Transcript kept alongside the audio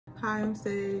Hi, I'm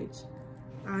Sage.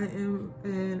 I am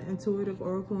an intuitive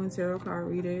oracle and tarot card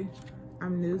reader.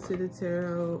 I'm new to the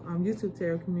tarot YouTube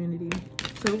tarot community,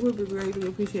 so it would be greatly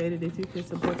appreciated if you could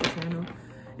support the channel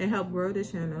and help grow the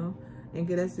channel and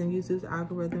get us in YouTube's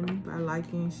algorithm by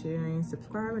liking, sharing,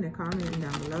 subscribing, and commenting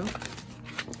down below.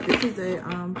 This is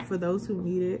a for those who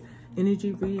need it,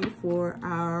 energy read for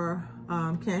our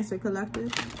Cancer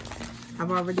collective. I've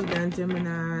already done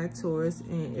Gemini, Taurus,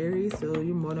 and Aries, so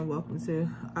you're more than welcome to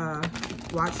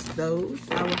watch those.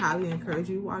 I would highly encourage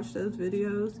you to watch those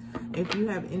videos if you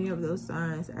have any of those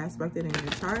signs aspected in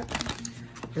your chart.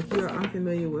 If you're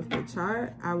unfamiliar with the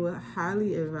chart, I would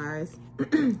highly advise,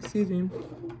 excuse me,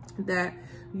 that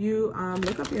you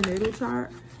look up your natal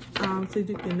chart so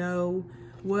you can know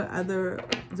what other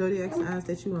zodiac signs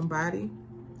that you embody.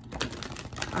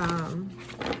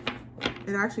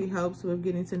 It actually helps with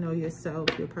getting to know yourself,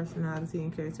 your personality,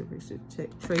 and characteristic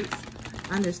traits,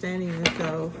 understanding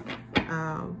yourself,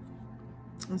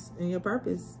 and your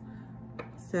purpose.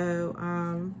 So,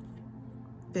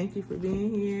 thank you for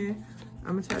being here.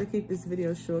 I'm gonna try to keep this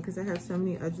video short because I have so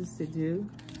many others to do.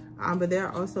 But there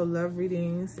are also love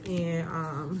readings, and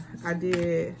I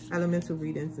did elemental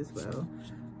readings as well.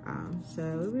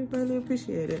 So we really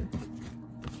appreciate it.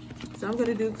 So I'm going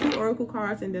to do 2 oracle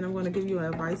cards, and then I'm going to give you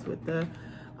advice with the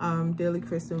daily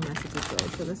crystal message as well.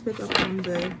 So let's pick up on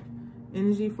the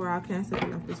energy for our Cancer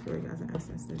collective, spirit guides, and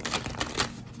ancestors.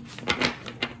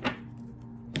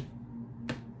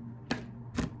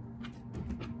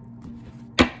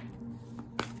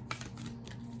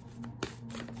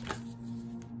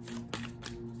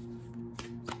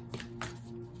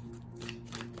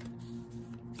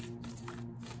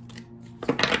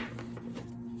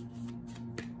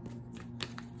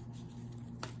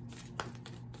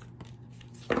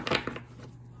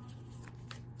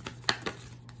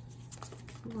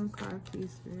 One card,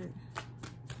 please, Spirit,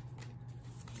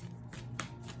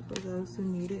 for those who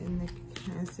need it in the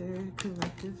Cancer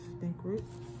collective think group.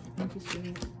 Thank you,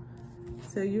 Spirit.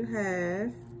 So you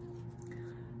have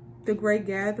the Great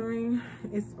Gathering.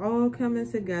 It's all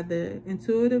coming together.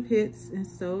 Intuitive hits and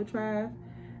soul tribe.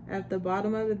 At the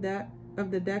bottom of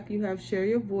the deck, you have share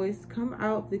your voice, come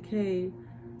out the cave,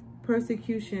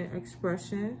 persecution,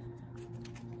 expression.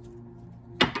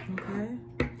 Okay.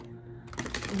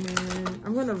 And then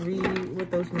I'm going to read what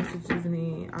those messages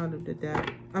mean out of the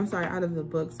deck. I'm sorry, out of the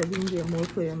book, so we can get more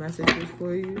clear messages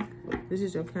for you. This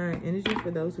is your current energy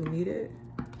for those who need it.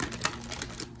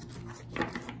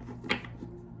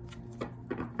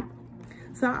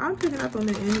 So I'm picking up on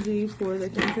the energy for the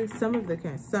Cancer, some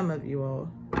of you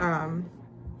all,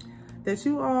 that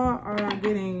you all are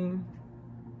getting,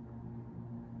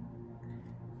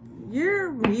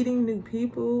 you're meeting new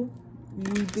people.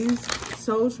 These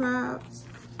soul tribes,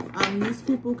 these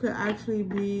people could actually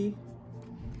be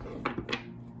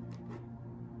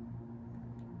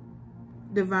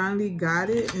divinely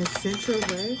guided and sent your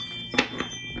way.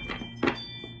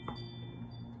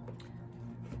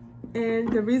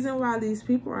 And the reason why these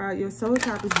people are your soul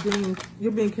tribe is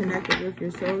you're being connected with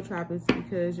your soul tribe is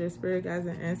because your spirit guides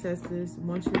and ancestors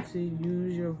want you to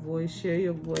use your voice, share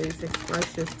your voice,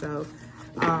 express yourself,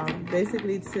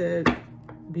 basically to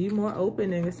be more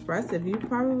open and expressive. You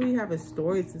probably have a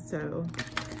story to tell.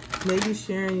 Maybe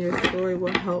sharing your story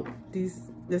will help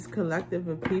this collective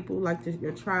of people, like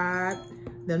your tribe,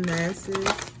 the masses.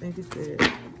 Thank you, Spirit.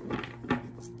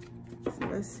 So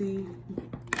let's see.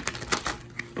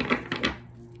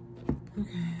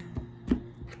 Okay.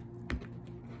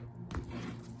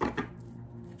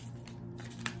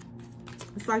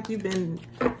 It's like you've been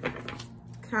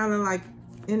kind of like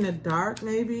in the dark,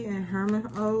 maybe in hermit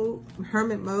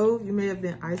mode. You may have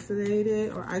been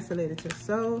isolated or isolated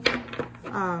yourself,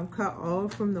 cut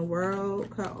off from the world,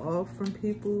 cut off from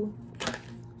people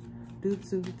due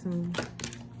to some,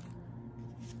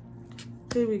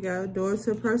 here we go, doors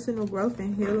to personal growth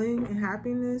and healing and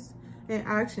happiness and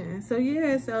action. So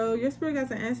yeah, so your spirit guides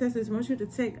and ancestors want you to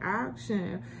take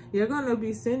action. You're going to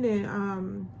be sending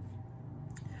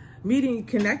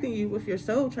connecting you with your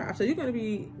soul tribe. So you're going to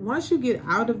be, once you get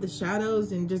out of the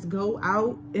shadows and just go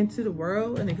out into the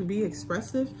world and it can be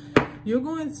expressive, you're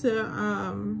going to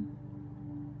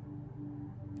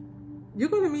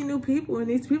meet new people, and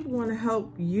these people want to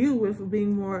help you with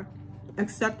being more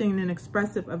accepting and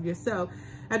expressive of yourself.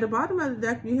 At the bottom of the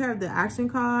deck, you have the action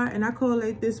card, and I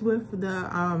correlate this with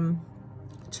the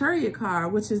Chariot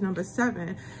card, which is number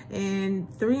 7, and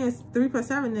 3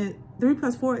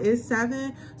 plus 4 is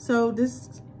 7. So the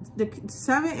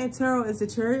 7 in tarot is the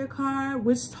Chariot card,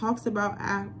 which talks about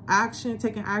action,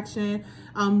 taking action,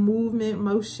 movement,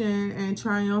 motion, and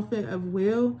triumphant of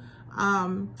will.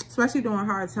 especially during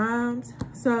hard times.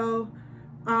 So,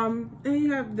 and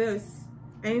you have this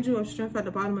angel of strength at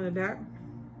the bottom of the deck.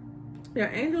 Your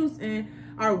angels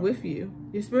are with you.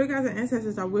 Your spirit guides and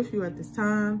ancestors are with you at this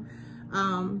time.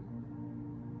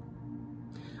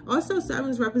 Also,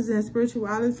 sevens represent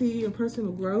spirituality and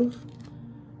personal growth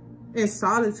and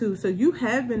solitude. So you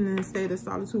have been in a state of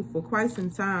solitude for quite some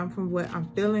time from what I'm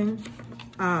feeling.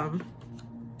 And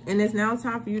it's now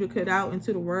time for you to cut out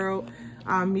into the world,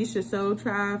 meet your soul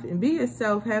tribe and be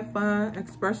yourself, have fun,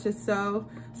 express yourself.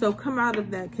 So come out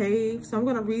of that cave. So I'm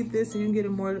going to read this so you can get a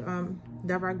more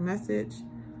direct message.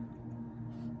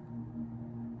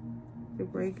 The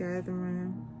Great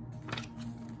Gathering.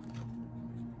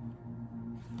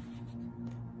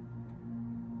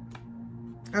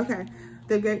 Okay,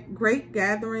 the Great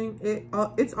Gathering,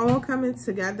 it's all coming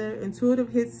together. Intuitive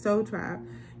hits soul tribe.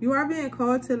 You are being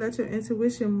called to let your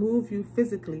intuition move you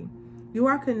physically. You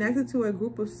are connected to a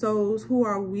group of souls who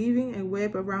are weaving a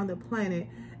web around the planet.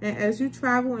 And as you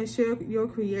travel and share your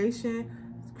creation,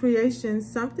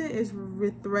 something is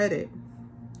rethreaded.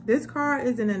 This card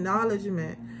is an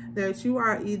acknowledgement that you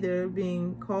are either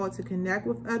being called to connect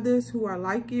with others who are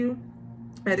like you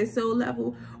at a soul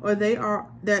level, or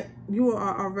that you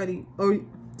already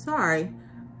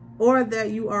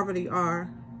are.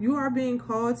 You are being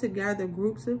called to gather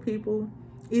groups of people,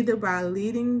 either by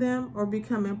leading them or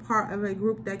becoming part of a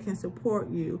group that can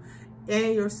support you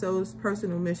and your soul's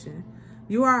personal mission.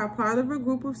 You are a part of a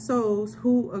group of souls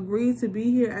who agreed to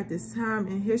be here at this time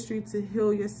in history to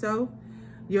heal yourself,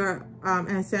 your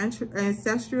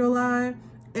ancestral line,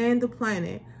 and the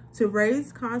planet, to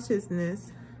raise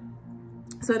consciousness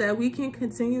so that we can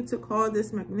continue to call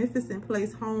this magnificent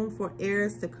place home for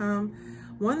heirs to come.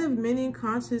 One of many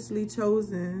consciously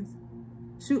choosing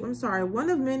to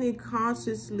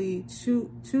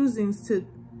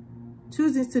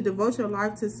devote your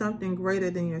life to something greater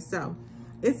than yourself.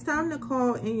 It's time to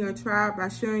call in your tribe by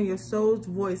sharing your soul's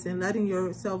voice and letting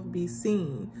yourself be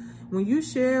seen. When you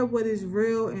share what is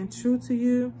real and true to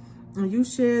you, and you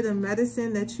share the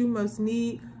medicine that you must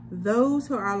need, those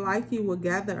who are like you will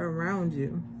gather around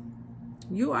you.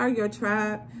 You are your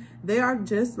tribe. They are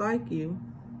just like you.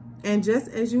 And just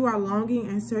as you are longing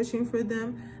and searching for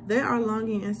them, they are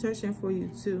longing and searching for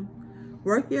you too.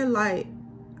 Work your light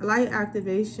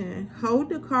activation. Hold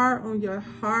the card on your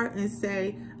heart and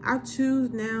say, I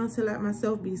choose now to let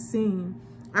myself be seen.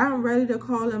 I am ready to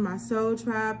call in my soul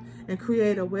tribe and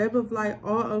create a web of light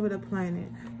all over the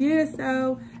planet. Yeah,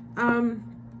 so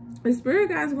the spirit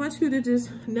guides want you to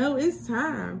just know it's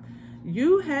time.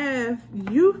 You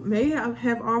may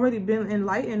have already been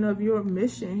enlightened of your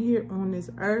mission here on this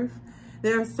earth.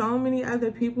 There are so many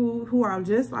other people who are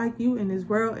just like you in this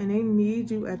world, and they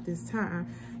need you at this time.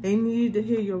 They need to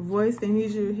hear your voice. They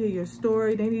need you to hear your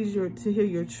story. They need you to hear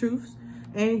your truths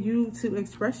and you to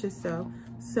express yourself.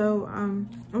 So I'm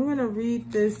going to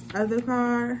read this other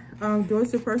card,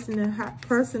 Doors to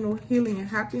Personal Healing and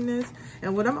Happiness.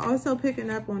 And what I'm also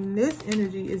picking up on this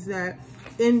energy is that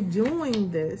in doing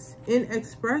this, in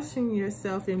expressing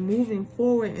yourself and moving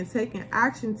forward and taking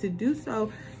action to do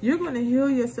so, you're going to heal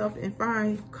yourself and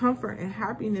find comfort and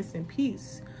happiness and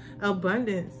peace,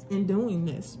 abundance in doing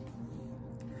this.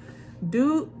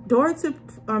 Door to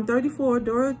 34,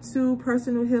 door to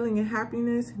personal healing and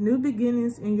happiness, new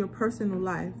beginnings in your personal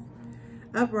life.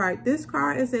 Upright. This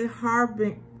card is a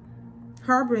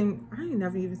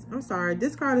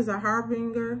this card is a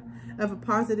harbinger of a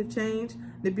positive change.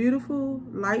 The beautiful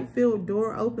light-filled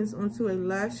door opens onto a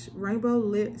lush,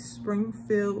 rainbow-lit spring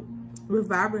field with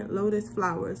vibrant lotus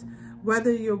flowers.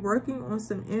 Whether you're working on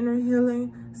some inner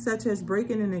healing, such as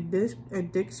breaking an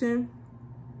addiction,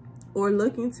 or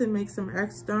looking to make some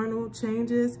external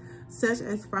changes, such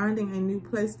as finding a new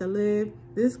place to live,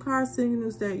 this card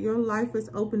signals that your life is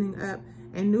opening up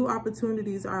and new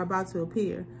opportunities are about to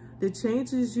appear. The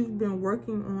changes you've been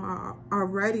working on are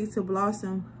ready to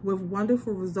blossom with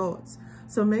wonderful results.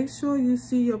 So make sure you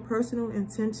see your personal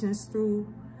intentions through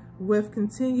with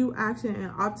continued action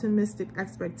and optimistic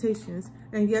expectations.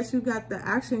 And yes, you got the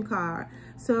action card.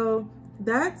 So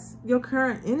that's your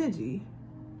current energy.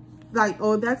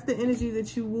 That's the energy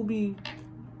that you will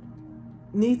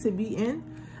need to be in.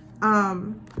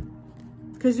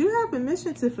 Because you have a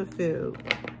mission to fulfill.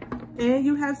 And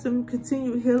you have some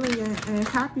continued healing and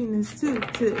happiness too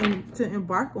to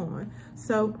embark on.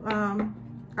 So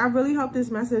I really hope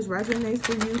this message resonates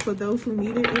for you, for those who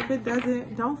need it. If it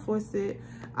doesn't, don't force it.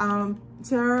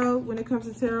 Tarot, when it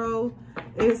comes to tarot,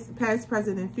 it's past,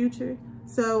 present, and future.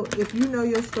 So if you know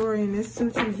your story and this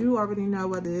suits you, you already know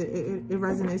whether it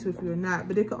resonates with you or not.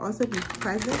 But it could also be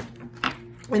present.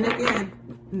 And again,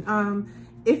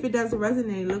 If it doesn't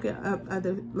resonate, look at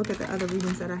the other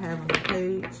readings that I have on the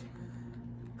page.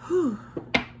 Whew.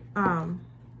 Let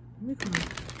me come.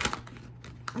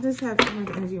 I just have so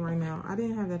much energy right now. I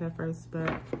didn't have that at first,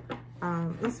 but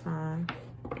it's fine.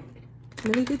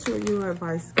 Let me get your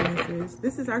advice, Cancers.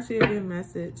 This is actually a good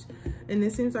message, and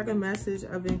it seems like a message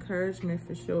of encouragement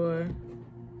for sure.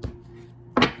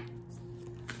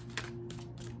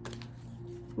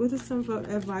 What is some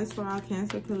advice for our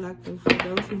Cancer collective for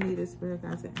those who need a spirit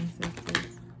guides and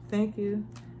ancestors? Thank you.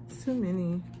 It's too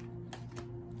many.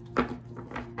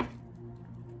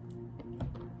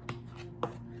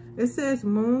 It says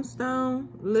Moonstone,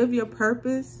 live your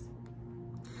purpose.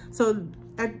 So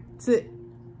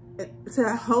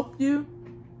to help you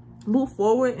move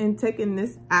forward and taking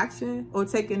this action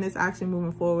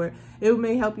moving forward, it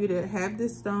may help you to have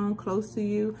this stone close to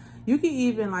you. You can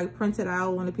even like print it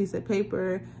out on a piece of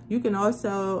paper. You can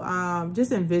also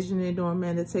just envision it during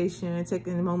meditation,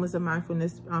 taking moments of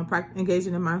mindfulness,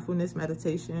 engaging in mindfulness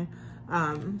meditation.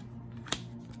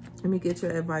 Let me get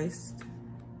your advice.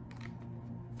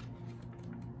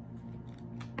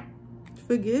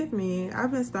 Forgive me,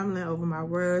 I've been stumbling over my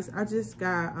words. I just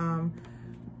got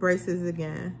braces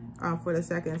again for the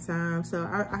second time, so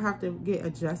I have to get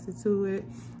adjusted to it.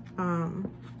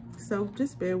 So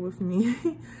just bear with me.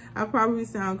 I probably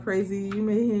sound crazy. You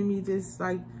may hear me just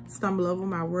like stumble over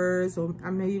my words, or I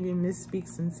may even misspeak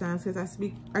sometimes because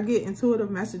I get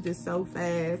intuitive messages so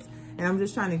fast and I'm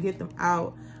just trying to get them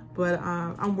out. But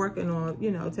I'm working on,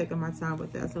 you know, taking my time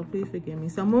with that, so please forgive me.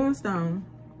 So Moonstone,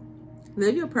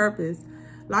 live your purpose.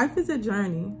 Life is a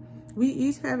journey. We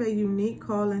each have a unique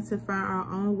calling to find our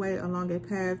own way along a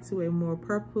path to a more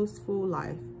purposeful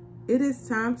life. It is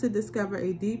time to discover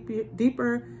a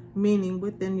deeper meaning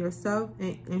within yourself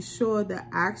and ensure the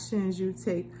actions you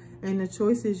take and the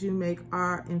choices you make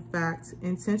are, in fact,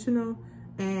 intentional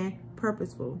and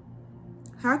purposeful.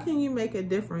 How can you make a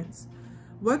difference?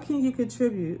 What can you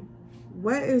contribute?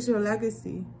 What is your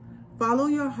legacy? Follow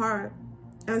your heart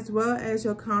as well as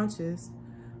your conscience.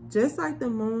 Just like the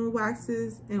moon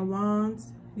waxes and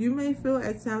wands, you may feel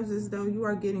at times as though you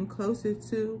are getting closer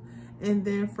to and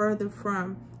then further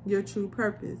from your true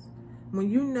purpose. When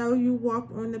you know you walk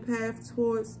on the path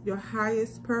towards your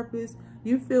highest purpose,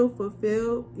 you feel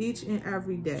fulfilled each and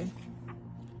every day.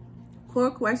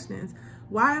 Core questions.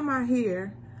 Why am I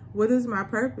here? What is my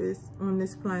purpose on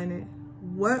this planet?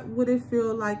 What would it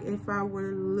feel like if I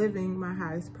were living my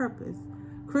highest purpose?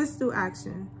 Crystal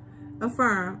action.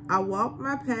 Affirm, I walk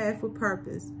my path with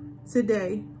purpose.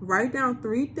 Today, write down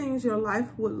 3 things your life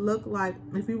would look like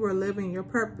if you were living your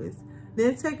purpose.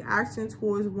 Then take action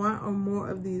towards one or more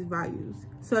of these values.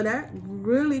 So that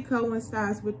really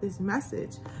coincides with this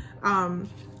message,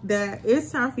 that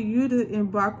it's time for you to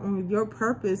embark on your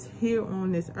purpose here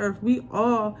on this earth. We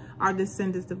all are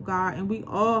descendants of God, and we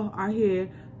all are here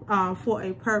for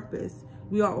a purpose.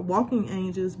 We are walking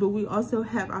angels, but we also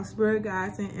have our spirit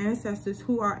guides and ancestors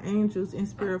who are angels in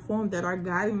spirit form that are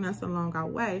guiding us along our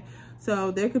way.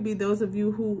 So there could be those of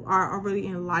you who are already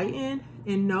enlightened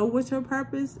and know what your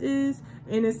purpose is,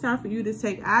 and it's time for you to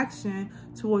take action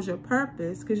towards your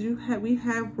purpose, because we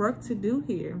have work to do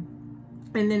here.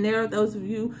 And then there are those of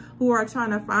you who are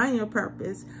trying to find your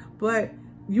purpose, but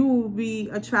you will be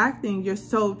attracting your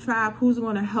soul tribe who's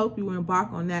going to help you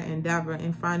embark on that endeavor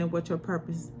and finding what your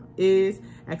purpose is,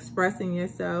 expressing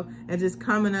yourself, and just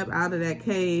coming up out of that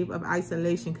cave of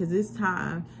isolation, because it's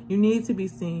time. You need to be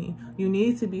seen. You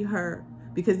need to be heard,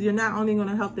 because you're not only going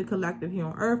to help the collective here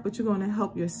on earth, but you're going to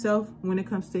help yourself when it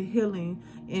comes to healing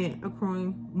and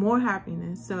accruing more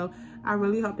happiness. So I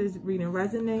really hope this reading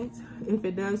resonates. If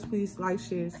it does, please like,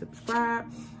 share,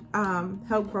 subscribe.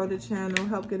 Help grow the channel,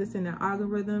 help get us in the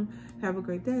algorithm. Have a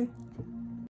great day.